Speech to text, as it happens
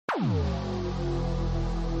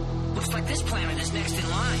Looks like this planet is next in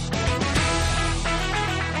line.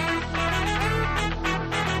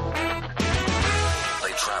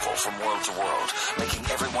 They travel from world to world, making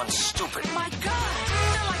everyone stupid. My God,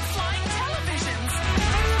 they're like flying televisions.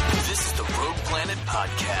 This is the Rogue Planet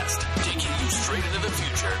Podcast, taking you straight into the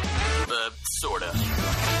future. Sorta. So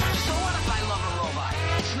what if I love a robot?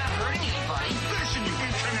 It's not hurting anybody. Listen, you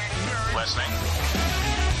internet nerd. Listening?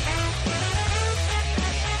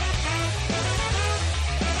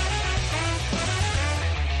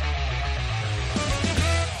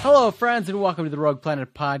 Hello, friends, and welcome to the Rogue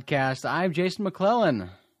Planet Podcast. I'm Jason McClellan.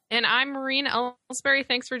 And I'm Maureen Ellsbury.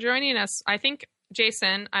 Thanks for joining us. I think,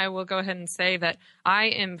 Jason, I will go ahead and say that I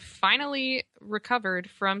am finally recovered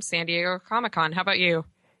from San Diego Comic-Con. How about you?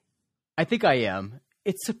 I think I am.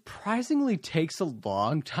 It surprisingly takes a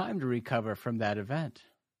long time to recover from that event.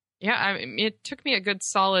 Yeah, it took me a good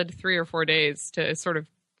solid 3 or 4 days to sort of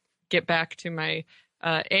get back to my,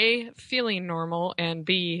 A, feeling normal, and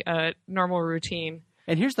B, normal routine.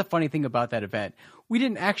 And here's the funny thing about that event. We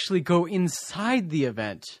didn't actually go inside the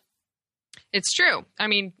event. It's true. I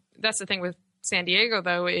mean, that's the thing with San Diego,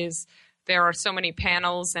 though, is there are so many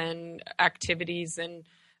panels and activities and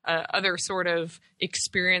other sort of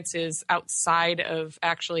experiences outside of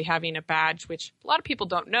actually having a badge, which a lot of people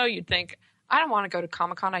don't know. You'd think, I don't want to go to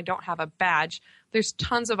Comic-Con. I don't have a badge. There's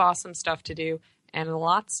tons of awesome stuff to do and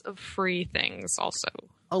lots of free things also.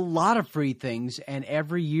 A lot of free things, and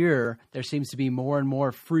every year there seems to be more and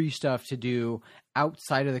more free stuff to do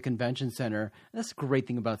outside of the convention center. And that's a great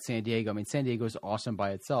thing about San Diego. I mean, San Diego is awesome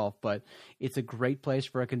by itself, but it's a great place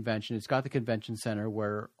for a convention. It's got the convention center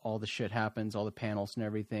where all the shit happens, all the panels and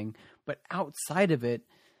everything. But outside of it,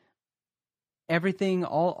 everything,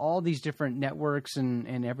 all these different networks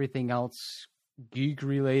and everything else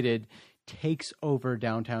geek-related takes over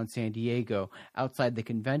downtown San Diego. Outside the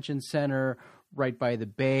convention center, right by the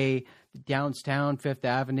bay, downtown Fifth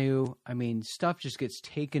Avenue. I mean, stuff just gets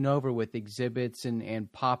taken over with exhibits and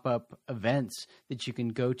pop-up events that you can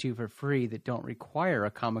go to for free that don't require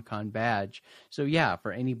a Comic-Con badge. So yeah,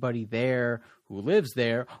 for anybody there who lives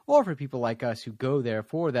there, or for people like us who go there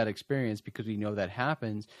for that experience because we know that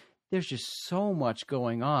happens, there's just so much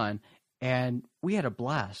going on, and we had a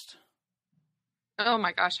blast. Oh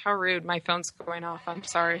my gosh, how rude. My phone's going off. I'm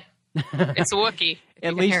sorry. It's a Wookiee.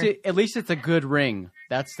 At least it's a good ring.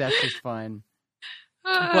 That's just fine.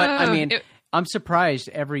 But I mean, I'm surprised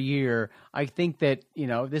every year. I think that,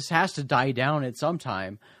 this has to die down at some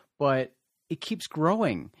time, but it keeps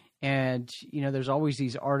growing. And, there's always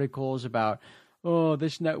these articles about, oh,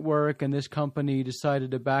 this network and this company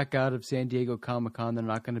decided to back out of San Diego Comic-Con. They're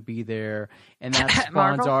not going to be there. And that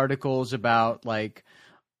spawns articles about like,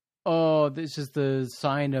 oh, this is the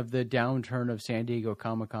sign of the downturn of San Diego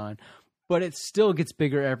Comic-Con. But it still gets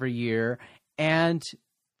bigger every year. And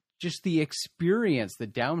just the experience, the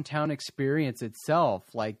downtown experience itself,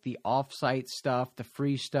 like the off-site stuff, the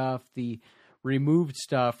free stuff, the removed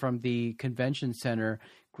stuff from the convention center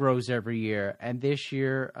grows every year. And this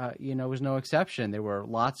year, was no exception. There were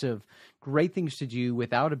lots of great things to do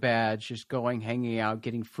without a badge, just going, hanging out,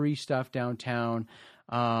 getting free stuff downtown.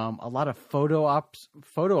 A lot of photo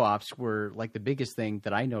ops were like the biggest thing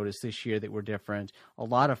that I noticed this year that were different. A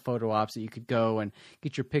lot of photo ops that you could go and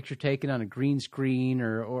get your picture taken on a green screen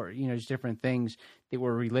or just different things that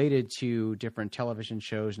were related to different television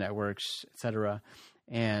shows, networks, etc.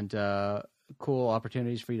 And cool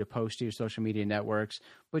opportunities for you to post to your social media networks,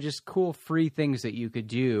 but just cool free things that you could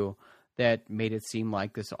do that made it seem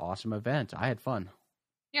like this awesome event. I had fun.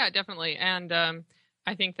 Yeah, definitely. And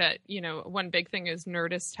I think that, one big thing is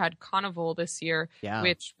Nerdist had Carnival this year,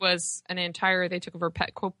 which was they took over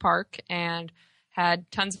Petco Park and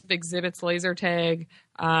had tons of exhibits, laser tag,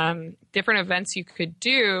 different events you could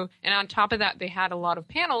do. And on top of that, they had a lot of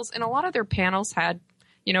panels, and a lot of their panels had,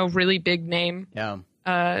 really big name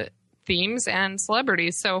themes and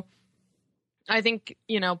celebrities. So I think,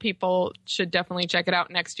 people should definitely check it out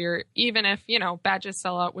next year, even if, badges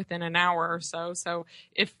sell out within an hour or so. So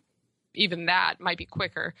if even that might be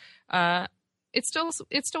quicker. It's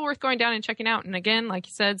still worth going down and checking out. And again, like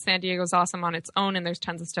you said, San Diego's awesome on its own, and there's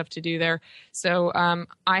tons of stuff to do there. So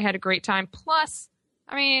I had a great time. Plus,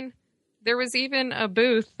 I mean, there was even a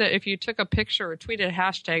booth that if you took a picture or tweeted a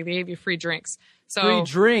hashtag, they gave you free drinks. So free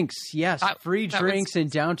drinks, yes, free drinks in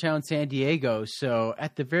downtown San Diego. So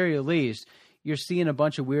at the very least, you're seeing a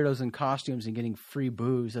bunch of weirdos in costumes and getting free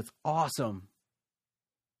booze. That's awesome.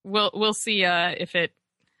 We'll see if it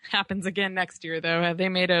happens again next year, though. They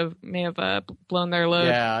may have blown their load.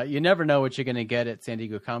 Yeah, you never know what you're going to get at San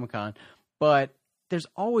Diego Comic-Con, but there's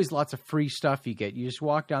always lots of free stuff you get. You just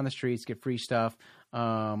walk down the streets, get free stuff.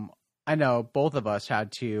 I know both of us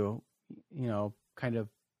had to kind of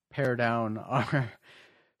pare down our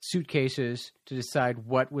suitcases to decide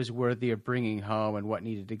what was worthy of bringing home and what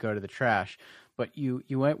needed to go to the trash. But you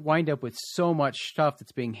wind up with so much stuff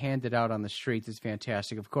that's being handed out on the streets. It's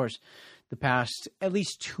fantastic. Of course, the past at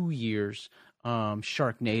least 2 years,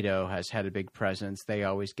 Sharknado has had a big presence. They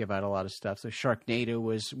always give out a lot of stuff. So Sharknado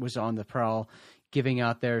was on the prowl, giving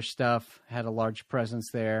out their stuff, had a large presence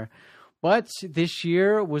there. But this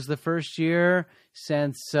year was the first year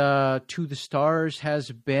since To the Stars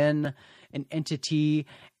has been an entity,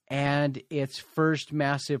 and its first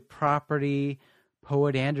massive property,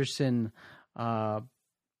 Poet Anderson, had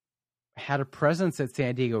a presence at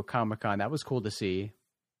San Diego Comic-Con. That was cool to see.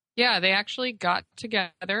 Yeah, they actually got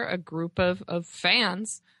together a group of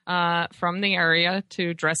fans from the area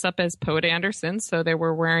to dress up as Poet Anderson. So they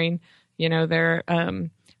were wearing, their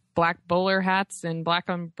black bowler hats and black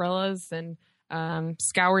umbrellas and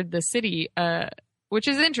scoured the city, which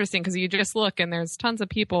is interesting because you just look and there's tons of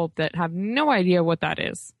people that have no idea what that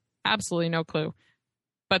is. Absolutely no clue.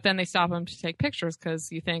 But then they stop them to take pictures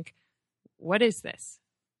because you think, what is this?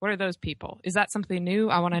 What are those people? Is that something new?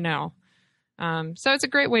 I want to know. So it's a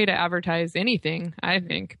great way to advertise anything, I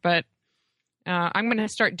think. But I'm going to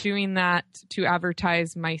start doing that to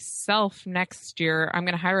advertise myself next year. I'm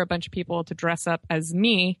going to hire a bunch of people to dress up as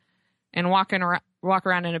me and walk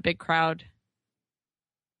around in a big crowd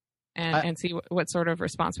and see what sort of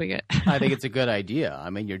response we get. I think it's a good idea. I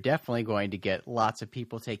mean, you're definitely going to get lots of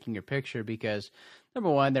people taking your picture because, number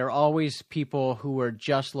one, there are always people who are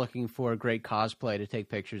just looking for a great cosplay to take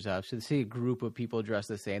pictures of. So to see a group of people dressed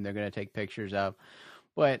the same, they're going to take pictures of.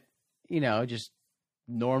 But, just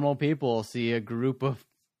normal people see a group of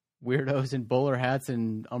weirdos in bowler hats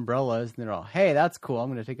and umbrellas, and they're all, hey, that's cool.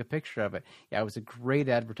 I'm going to take a picture of it. Yeah, it was a great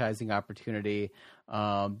advertising opportunity.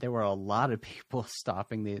 There were a lot of people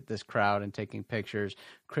stopping this crowd and taking pictures.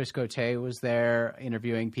 Chris Cote was there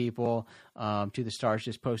interviewing people. To the Stars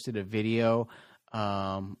just posted a video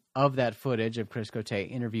of that footage of Chris Cote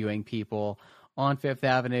interviewing people on Fifth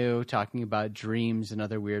Avenue, talking about dreams and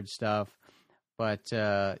other weird stuff. But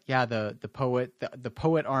the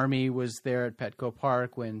poet army was there at Petco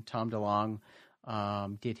Park when Tom DeLonge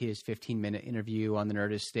did his 15-minute interview on the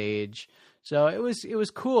Nerdist stage. So it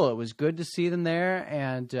was cool. It was good to see them there,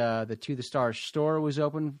 and the To the Stars store was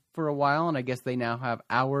open for a while, and I guess they now have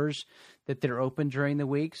hours that they're open during the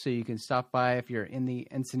week, so you can stop by if you're in the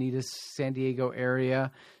Encinitas, San Diego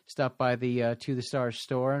area. Stop by the To the Stars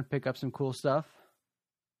store and pick up some cool stuff.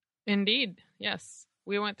 Indeed, yes,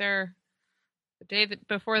 we went there the day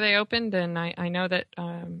before they opened, and I know that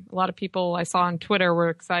a lot of people I saw on Twitter were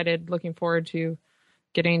excited, looking forward to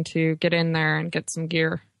get in there and get some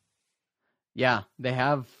gear. Yeah, they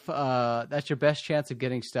have. That's your best chance of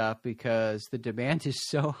getting stuff because the demand is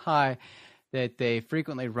so high that they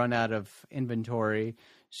frequently run out of inventory.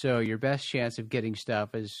 So your best chance of getting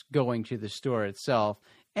stuff is going to the store itself.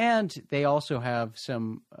 And they also have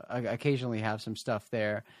occasionally have some stuff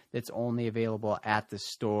there that's only available at the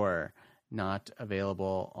store, not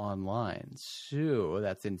available online. So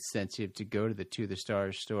that's incentive to go to the To the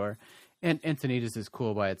Stars store. And Encinitas is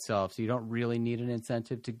cool by itself, so you don't really need an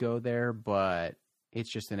incentive to go there, but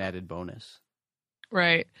it's just an added bonus.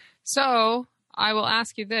 Right. So I will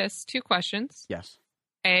ask you this, 2 questions. Yes.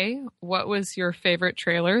 A, what was your favorite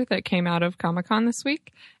trailer that came out of Comic-Con this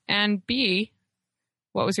week? And B,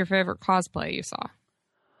 what was your favorite cosplay you saw?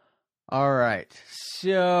 All right.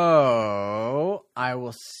 So I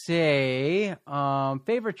will say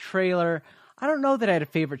favorite trailer. I don't know that I had a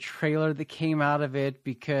favorite trailer that came out of it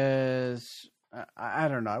because I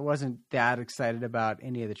don't know. I wasn't that excited about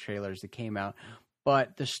any of the trailers that came out.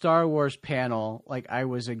 But the Star Wars panel, I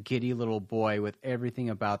was a giddy little boy with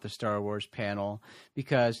everything about the Star Wars panel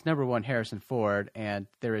because, number one, Harrison Ford, and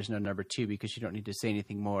there is no number 2 because you don't need to say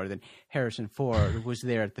anything more than Harrison Ford was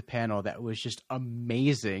there at the panel. That was just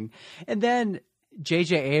amazing. And then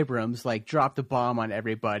J.J. Abrams, dropped the bomb on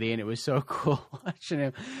everybody, and it was so cool watching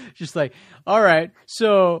him. Just all right,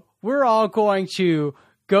 so we're all going to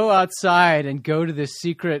go outside and go to this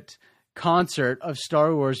secret concert of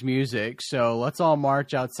Star Wars music, so let's all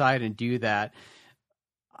march outside and do that.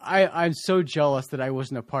 I'm so jealous that I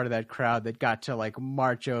wasn't a part of that crowd that got to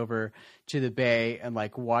march over to the Bay and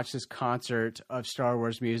watch this concert of Star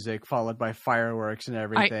Wars music followed by fireworks and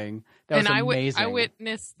everything. That was amazing.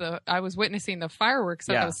 I was witnessing the fireworks.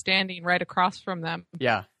 I was standing right across from them.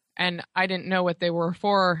 Yeah. And I didn't know what they were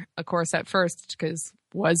for, of course, at first, because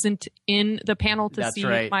wasn't in the panel to see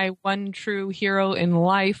my one true hero in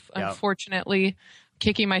life, unfortunately,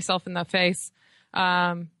 kicking myself in the face.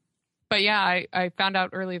 But yeah, I found out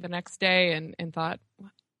early the next day and thought,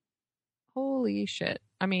 holy shit.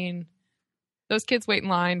 I mean, those kids wait in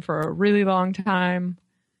line for a really long time.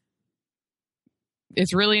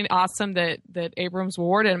 It's really awesome that Abrams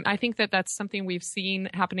awarded him. I think that that's something we've seen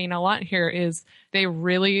happening a lot here is they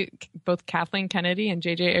really, both Kathleen Kennedy and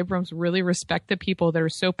J.J. Abrams really respect the people that are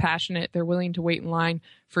so passionate. They're willing to wait in line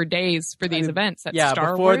for days for these events at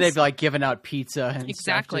Star Wars. Before they've like given out pizza and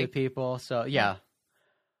stuff to the people. So, yeah.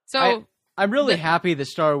 So I'm really happy that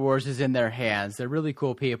Star Wars is in their hands. They're really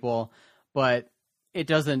cool people, but it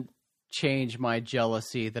doesn't change my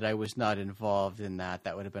jealousy that I was not involved in that.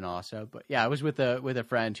 That would have been awesome. But yeah, I was with a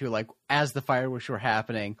friend who, like, as the fireworks were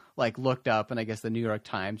happening, like looked up, and I guess the New York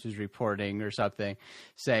Times was reporting or something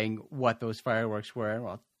saying what those fireworks were.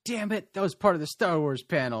 Well, damn it, that was part of the Star Wars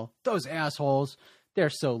panel. Those assholes. They're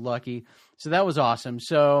so lucky. So that was awesome.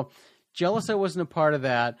 So jealous I wasn't a part of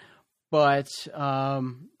that, but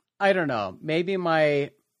I don't know. Maybe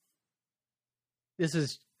this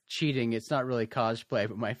is cheating. It's not really cosplay,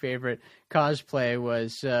 but my favorite cosplay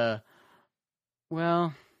was,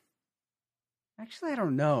 well, actually, I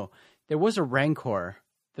don't know. There was a Rancor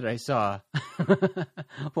that I saw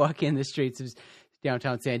walking the streets of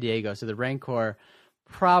downtown San Diego. So the Rancor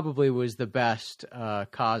probably was the best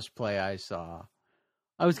cosplay I saw.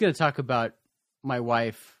 I was going to talk about my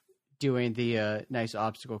wife doing the nice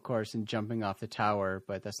obstacle course and jumping off the tower,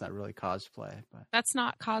 but that's not really cosplay. But that's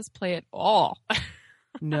not cosplay at all.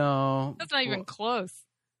 No. That's not even close.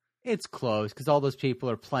 It's close because all those people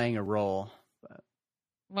are playing a role.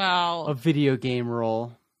 Well, a video game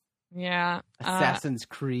role. Yeah. Assassin's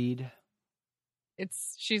Creed.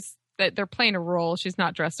 They're playing a role. She's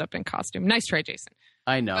not dressed up in costume. Nice try, Jason.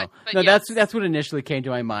 I know. But no, yes. that's what initially came to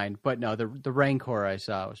my mind. But no, the Rancor I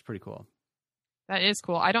saw was pretty cool. That is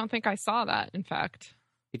cool. I don't think I saw that, in fact.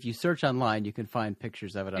 If you search online, you can find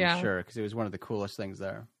pictures of it, I'm sure, because it was one of the coolest things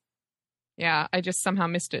there. Yeah, I just somehow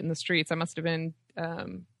missed it in the streets. I must have been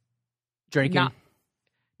drinking.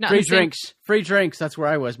 Not Free drinks. That's where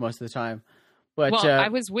I was most of the time. But I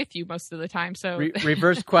was with you most of the time. So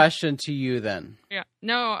reverse question to you then. Yeah.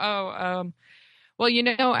 No.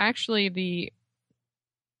 Well, actually, the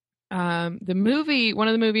movie, one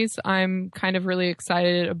of the movies I'm kind of really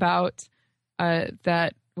excited about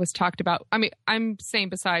that was talked about. I mean, I'm saying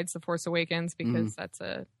besides The Force Awakens because that's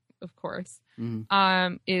of course,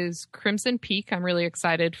 is Crimson Peak. I'm really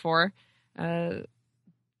excited for. That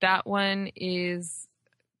one is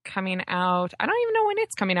coming out. I don't even know when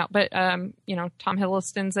it's coming out, but Tom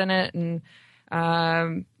Hiddleston's in it, and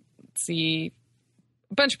let's see,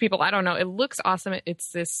 a bunch of people. I don't know. It looks awesome.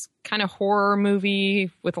 It's this kind of horror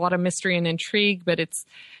movie with a lot of mystery and intrigue, but it's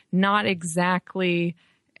not exactly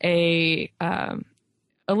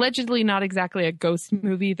allegedly not exactly a ghost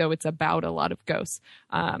movie, though it's about a lot of ghosts.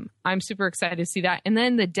 I'm super excited to see that. And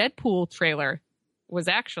then the Deadpool trailer was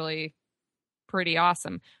actually pretty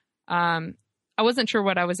awesome. I wasn't sure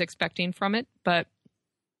what I was expecting from it, but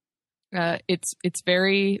it's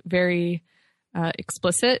very, very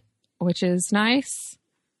explicit, which is nice.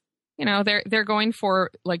 You know, they're going for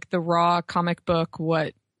like the raw comic book,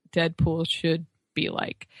 what Deadpool should be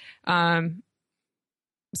like.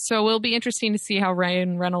 So it'll be interesting to see how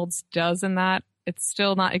Ryan Reynolds does in that. It's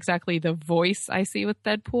still not exactly the voice I see with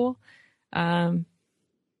Deadpool. But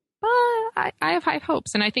I have high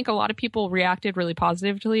hopes. And I think a lot of people reacted really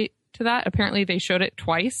positively to that. Apparently they showed it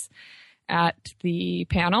twice at the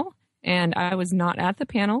panel. And I was not at the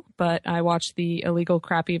panel, but I watched the illegal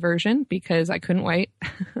crappy version because I couldn't wait.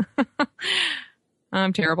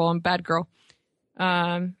 I'm terrible. I'm a bad girl.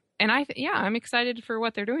 And I'm excited for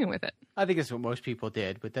what they're doing with it. I think it's what most people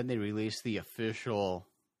did, but then they released the official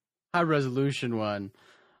high resolution one.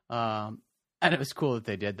 And it was cool that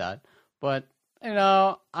they did that. But,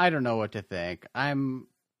 I don't know what to think.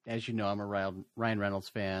 As you know, I'm a Ryan Reynolds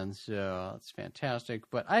fan, so it's fantastic.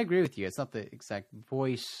 But I agree with you. It's not the exact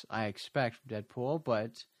voice I expect from Deadpool,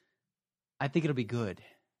 but I think it'll be good.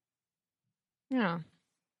 Yeah.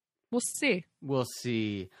 We'll see. We'll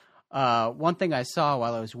see. One thing I saw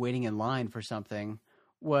while I was waiting in line for something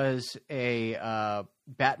was a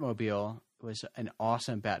Batmobile. It was an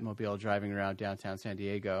awesome Batmobile driving around downtown San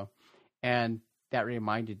Diego. And that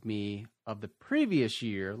reminded me of the previous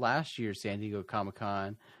year, last year's San Diego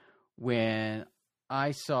Comic-Con, when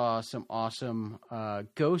I saw some awesome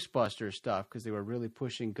Ghostbusters stuff because they were really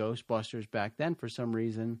pushing Ghostbusters back then for some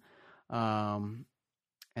reason. And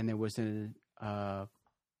there was a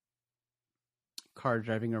car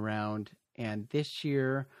driving around. And this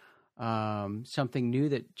year, something new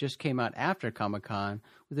that just came out after Comic-Con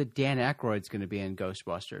was that Dan Aykroyd's going to be in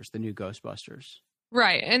Ghostbusters, the new Ghostbusters.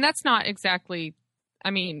 Right. And that's not exactly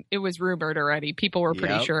I mean, it was rumored already. People were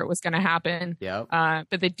pretty sure it was going to happen. Yep.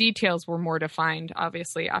 But the details were more defined,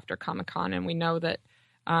 obviously, after Comic-Con. And we know that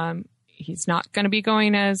he's not going to be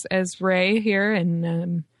going as Ray here.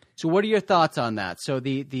 And so what are your thoughts on that? So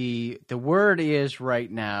the word is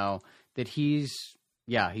right now that he's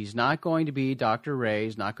not going to be Dr. Ray.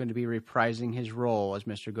 He's not going to be reprising his role as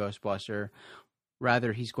Mr. Ghostbuster.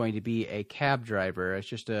 Rather, he's going to be a cab driver. It's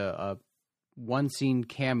just a one-scene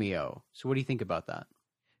cameo. So what do you think about that?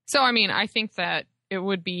 So, I mean, I think that it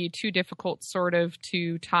would be too difficult sort of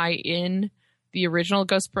to tie in the original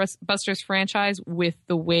Ghostbusters franchise with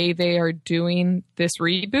the way they are doing this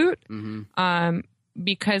reboot.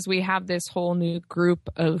 Because we have this whole new group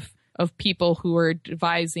of people who are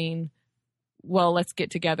devising, well, let's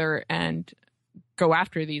get together and go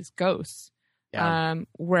after these ghosts. Yeah.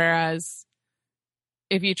 Whereas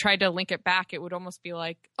if you tried to link it back, it would almost be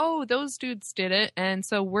like, oh, those dudes did it, and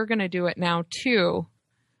so we're going to do it now too.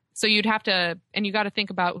 So you'd have to, and you got to think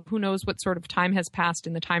about who knows what sort of time has passed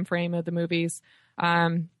in the time frame of the movies,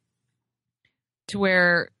 to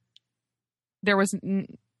where there was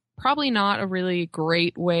probably not a really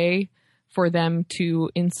great way for them to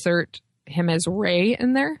insert him as Ray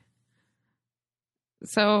in there.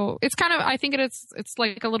 So it's kind of, I think it's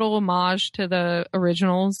like a little homage to the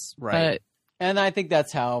originals, right? And I think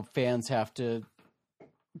that's how fans have to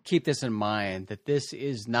keep this in mind, that this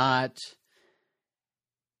is not,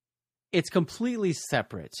 it's completely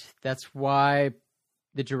separate. That's why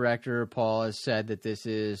the director, Paul, has said that this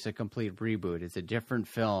is a complete reboot. It's a different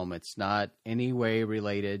film. It's not any way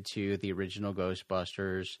related to the original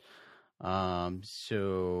Ghostbusters.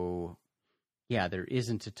 So, yeah, there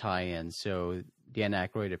isn't a tie-in. So Dan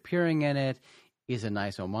Aykroyd appearing in it is a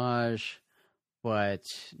nice homage, but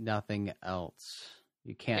nothing else.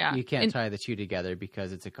 You can't tie the two together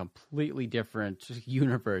because it's a completely different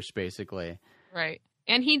universe, basically. Right.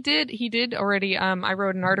 And he did already, I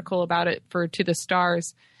wrote an article about it for To the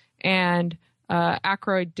Stars, and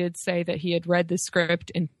Aykroyd did say that he had read the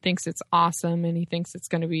script and thinks it's awesome, and he thinks it's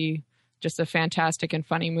going to be just a fantastic and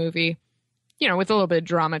funny movie, with a little bit of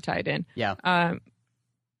drama tied in. Yeah.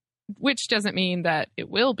 Which doesn't mean that it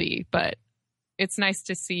will be, but it's nice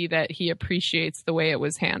to see that he appreciates the way it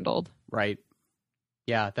was handled. Right.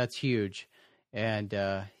 Yeah, that's huge. And,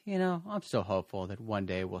 I'm still hopeful that one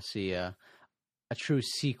day we'll see a true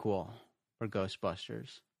sequel for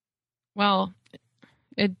Ghostbusters.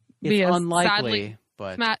 It's unlikely,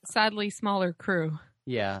 but sadly smaller crew.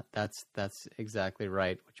 Yeah, that's exactly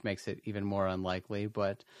right, which makes it even more unlikely,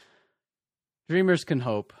 but dreamers can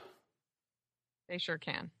hope. They sure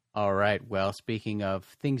can. All right. Well, speaking of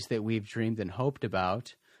things that we've dreamed and hoped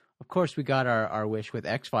about, of course, we got our wish with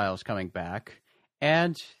X-Files coming back,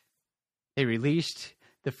 and they released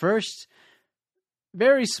the first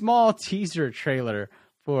very small teaser trailer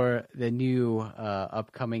for the new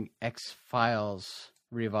upcoming X-Files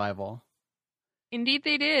revival. Indeed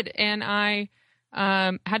they did. And I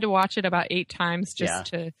had to watch it about 8 times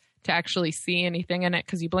just to actually see anything in it,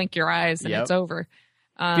 because you blink your eyes and it's over.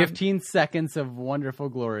 15 seconds of wonderful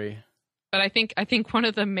glory. But I think one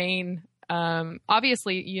of the main,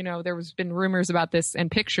 obviously, there was been rumors about this and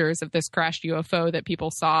pictures of this crashed UFO that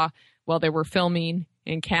people saw while they were filming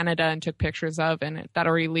in Canada and took pictures of, and that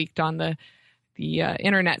already leaked on the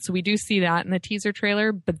internet. So we do see that in the teaser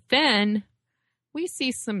trailer, but then we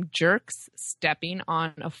see some jerks stepping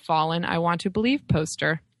on a fallen I Want to Believe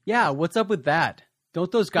poster. Yeah, what's up with that?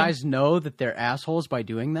 Don't those guys know that they're assholes by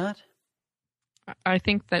doing that? I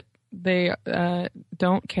think that they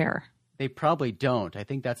don't care. They probably don't. I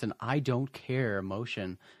think that's an I don't care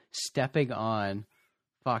emotion, stepping on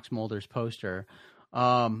Fox Mulder's poster.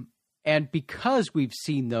 And because we've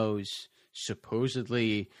seen those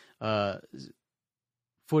supposedly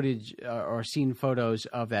footage or seen photos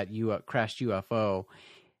of that crashed UFO,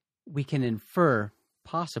 we can infer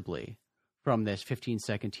possibly from this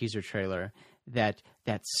 15-second teaser trailer that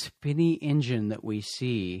spinny engine that we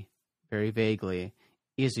see very vaguely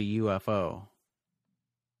is a UFO.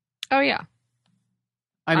 Oh, yeah.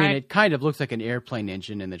 I mean, it kind of looks like an airplane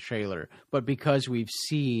engine in the trailer, but because we've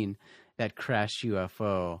seen that crashed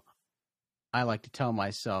UFO, I like to tell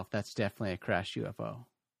myself that's definitely a crashed UFO.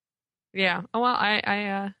 Yeah. Well,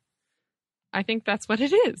 I think that's what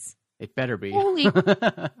it is. It better be.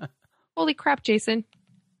 Holy crap, Jason.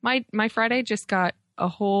 My Friday just got a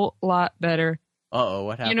whole lot better. Uh-oh,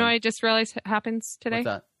 what happened? I just realized happens today? What's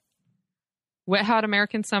that? Wet Hot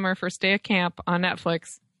American Summer First Day of Camp on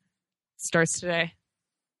Netflix starts today.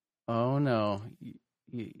 Oh, no.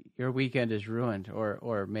 Your weekend is ruined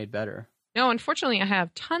or made better. No, unfortunately, I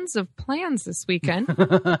have tons of plans this weekend.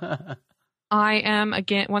 I am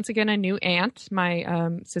once again a new aunt.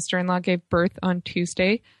 My sister-in-law gave birth on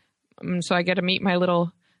Tuesday, so I get to meet my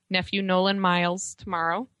little nephew Nolan Miles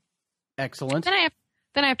tomorrow. Excellent. Then I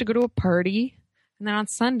have to go to a party, and then on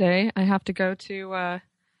Sunday I have to go to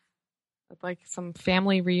like some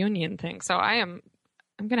family reunion thing. So I'm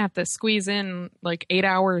gonna have to squeeze in like 8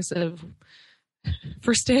 hours of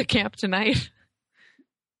first day of camp tonight.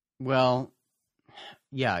 Well,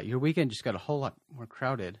 yeah, your weekend just got a whole lot more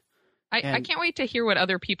crowded. I can't wait to hear what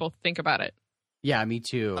other people think about it. Yeah, me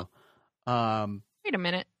too. Wait a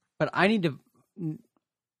minute. But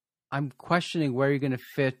I'm questioning where you're going to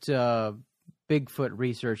fit Bigfoot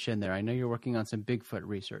research in there. I know you're working on some Bigfoot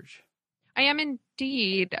research. I am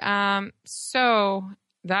indeed. So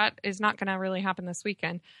that is not going to really happen this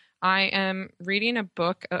weekend. I am reading a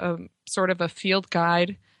book, sort of a field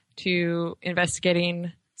guide to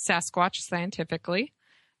investigating Sasquatch scientifically.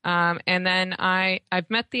 And then I've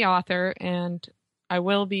met the author, and I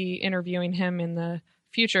will be interviewing him in the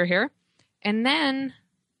future here. And then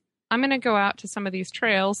I'm going to go out to some of these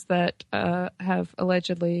trails that have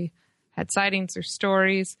allegedly had sightings or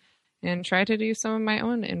stories and try to do some of my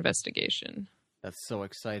own investigation. That's so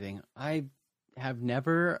exciting. I have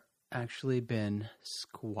never actually been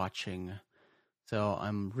squatching. So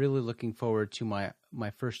I'm really looking forward to my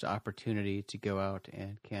first opportunity to go out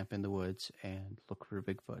and camp in the woods and look for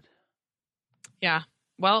Bigfoot. Yeah.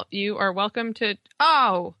 Well, you are welcome to...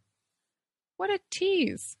 Oh! What a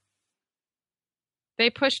tease. They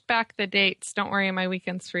pushed back the dates. Don't worry, my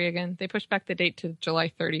weekend's free again. They pushed back the date to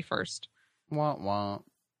July 31st. Wah, wah.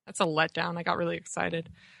 That's a letdown. I got really excited.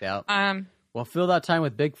 Yeah. Well, fill that time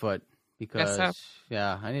with Bigfoot because, so.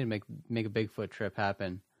 Yeah, I need to make a Bigfoot trip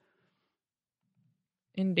happen.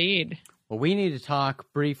 Indeed. Well, we need to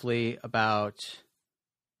talk briefly about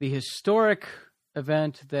the historic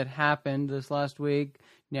event that happened this last week.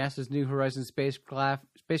 NASA's New Horizons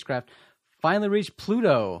spacecraft finally reached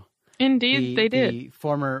Pluto. Indeed, they did. The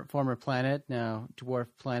former planet, now dwarf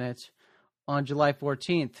planet, on July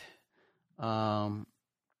 14th. And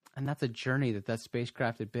that's a journey that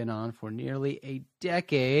spacecraft had been on for nearly a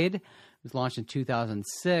decade. It was launched in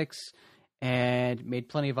 2006 and made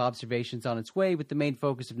plenty of observations on its way, but the main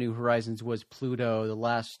focus of New Horizons was Pluto, the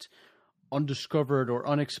last undiscovered or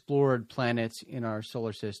unexplored planet in our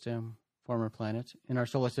solar system, former planet in our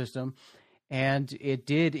solar system. And it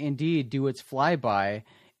did indeed do its flyby,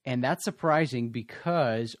 and that's surprising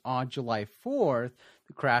because on July 4th,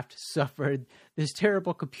 the craft suffered this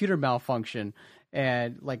terrible computer malfunction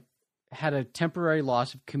and had a temporary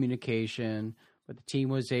loss of communication, but the team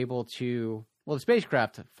was able to... Well, the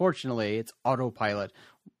spacecraft, fortunately, its autopilot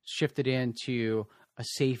shifted into a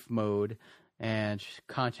safe mode and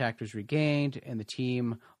contact was regained, and the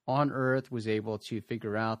team on Earth was able to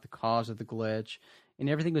figure out the cause of the glitch, and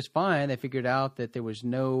everything was fine. They figured out that there was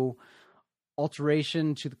no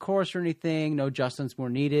alteration to the course or anything, no adjustments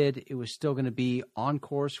were needed. It was still going to be on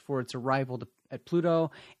course for its arrival at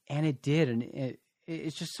Pluto, and it did. And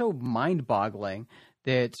it's just so mind-boggling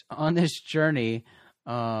that on this journey,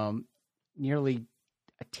 nearly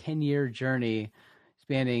a 10-year journey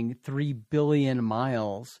spanning 3 billion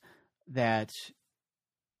miles, that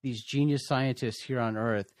these genius scientists here on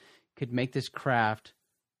Earth could make this craft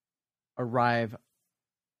arrive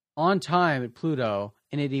on time at Pluto,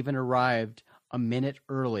 and it even arrived a minute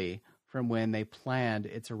early from when they planned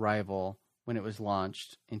its arrival when it was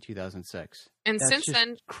launched in 2006. And That's since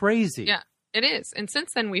then, crazy. Yeah, it is. And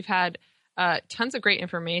since then, we've had tons of great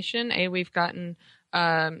information. We've gotten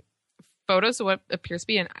photos of what appears to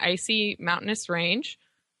be an icy mountainous range,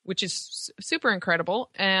 which is super incredible,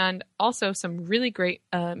 and also some really great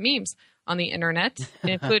memes on the internet,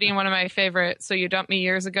 including one of my favorite, "So you dumped me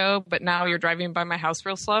years ago, but now you're driving by my house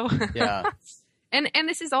real slow." Yeah. And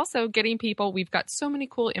this is also getting people, we've got so many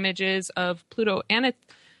cool images of Pluto and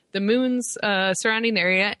the moons surrounding the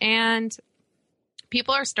area, and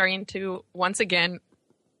people are starting to, once again,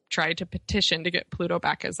 try to petition to get Pluto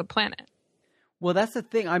back as a planet. Well, that's the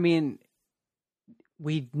thing. I mean,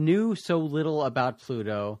 we knew so little about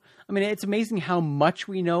Pluto. I mean, it's amazing how much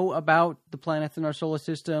we know about the planets in our solar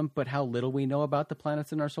system, but how little we know about the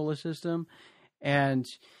planets in our solar system. And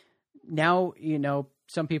now,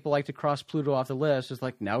 some people like to cross Pluto off the list. It's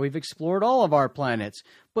like, now we've explored all of our planets,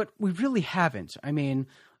 but we really haven't. I mean,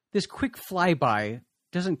 this quick flyby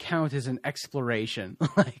doesn't count as an exploration.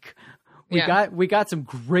 We got some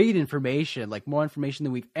great information, more information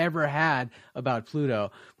than we've ever had about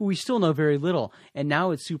Pluto, but we still know very little. And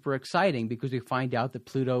now it's super exciting because we find out that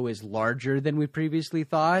Pluto is larger than we previously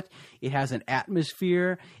thought. It has an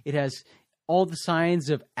atmosphere. It has all the signs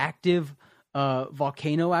of active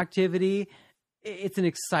volcano activity. it's an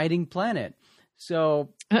exciting planet. So,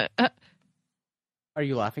 are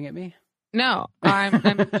you laughing at me? No, I'm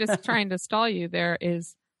just trying to stall you.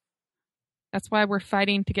 That's why we're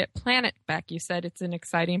fighting to get planet back. You said it's an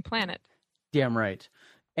exciting planet. Damn right.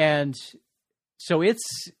 And so it's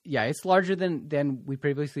larger than we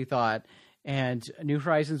previously thought. And New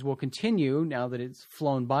Horizons will continue now that it's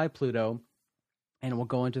flown by Pluto, and we'll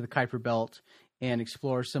go into the Kuiper Belt and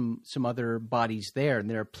explore some other bodies there. And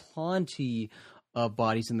there are plenty of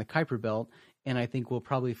bodies in the Kuiper Belt, and I think we'll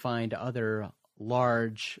probably find other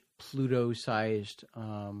large Pluto-sized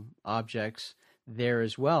objects there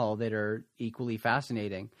as well that are equally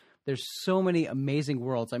fascinating. There's so many amazing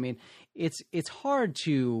worlds. I mean, it's hard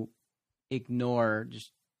to ignore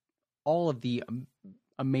just all of the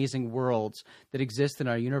amazing worlds that exist in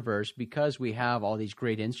our universe because we have all these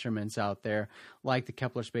great instruments out there, like the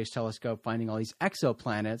Kepler Space Telescope, finding all these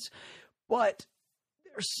exoplanets. But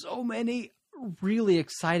there's so many really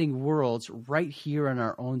exciting worlds right here in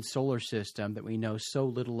our own solar system that we know so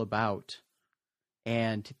little about.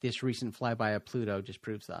 And this recent flyby of Pluto just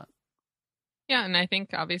proves that. Yeah, and I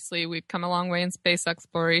think obviously we've come a long way in space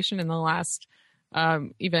exploration in the last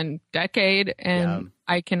even decade, and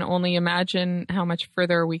I can only imagine how much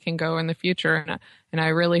further we can go in the future. And I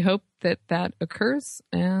really hope that occurs.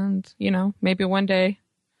 And, maybe one day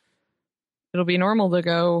it'll be normal to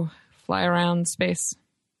go fly around space.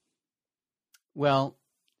 Well,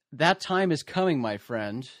 that time is coming, my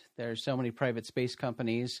friend. There are so many private space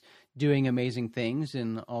companies doing amazing things,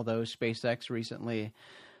 and although SpaceX recently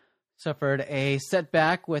suffered a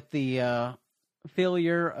setback with the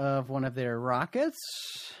failure of one of their rockets,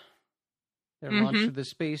 their launch to the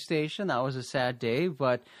space station, that was a sad day,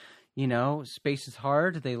 but space is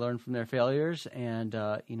hard. They learn from their failures, and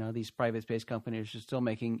these private space companies are still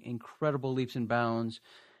making incredible leaps and bounds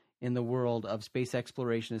in the world of space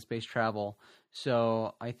exploration and space travel.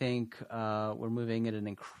 So I think we're moving at an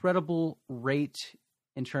incredible rate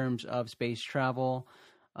in terms of space travel.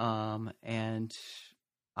 And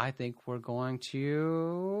I think we're going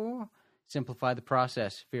to simplify the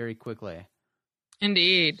process very quickly.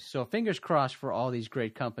 Indeed. So fingers crossed for all these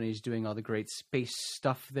great companies doing all the great space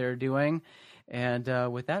stuff they're doing.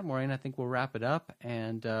 And with that, Maureen, I think we'll wrap it up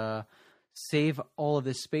and save all of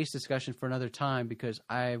this space discussion for another time, because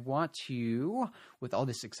I want to, with all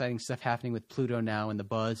this exciting stuff happening with Pluto now and the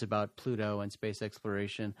buzz about Pluto and space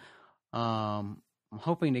exploration, I'm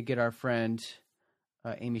hoping to get our friend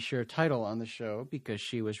Amy Sherr-Tidal on the show, because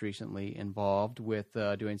she was recently involved with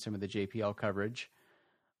doing some of the JPL coverage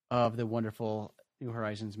of the wonderful New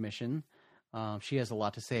Horizons mission. She has a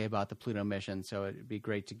lot to say about the Pluto mission, so it'd be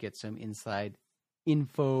great to get some inside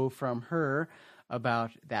info from her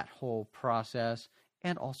about that whole process,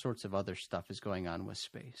 and all sorts of other stuff is going on with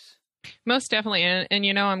space. Most definitely.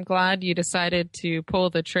 And I'm glad you decided to pull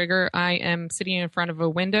the trigger. I am sitting in front of a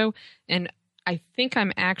window, and I think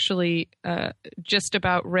I'm actually just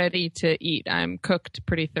about ready to eat. I'm cooked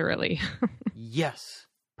pretty thoroughly. Yes.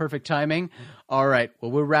 Perfect timing. All right.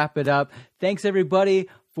 Well, we'll wrap it up. Thanks, everybody,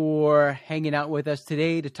 for hanging out with us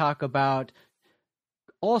today to talk about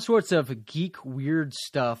all sorts of geek weird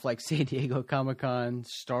stuff like San Diego Comic-Con,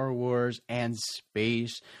 Star Wars, and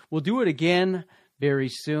space. We'll do it again very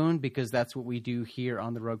soon, because that's what we do here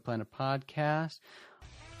on the Rogue Planet podcast.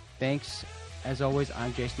 Thanks. As always,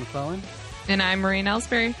 I'm Jason McClellan. And I'm Maureen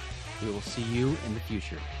Ellsbury. We will see you in the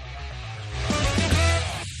future.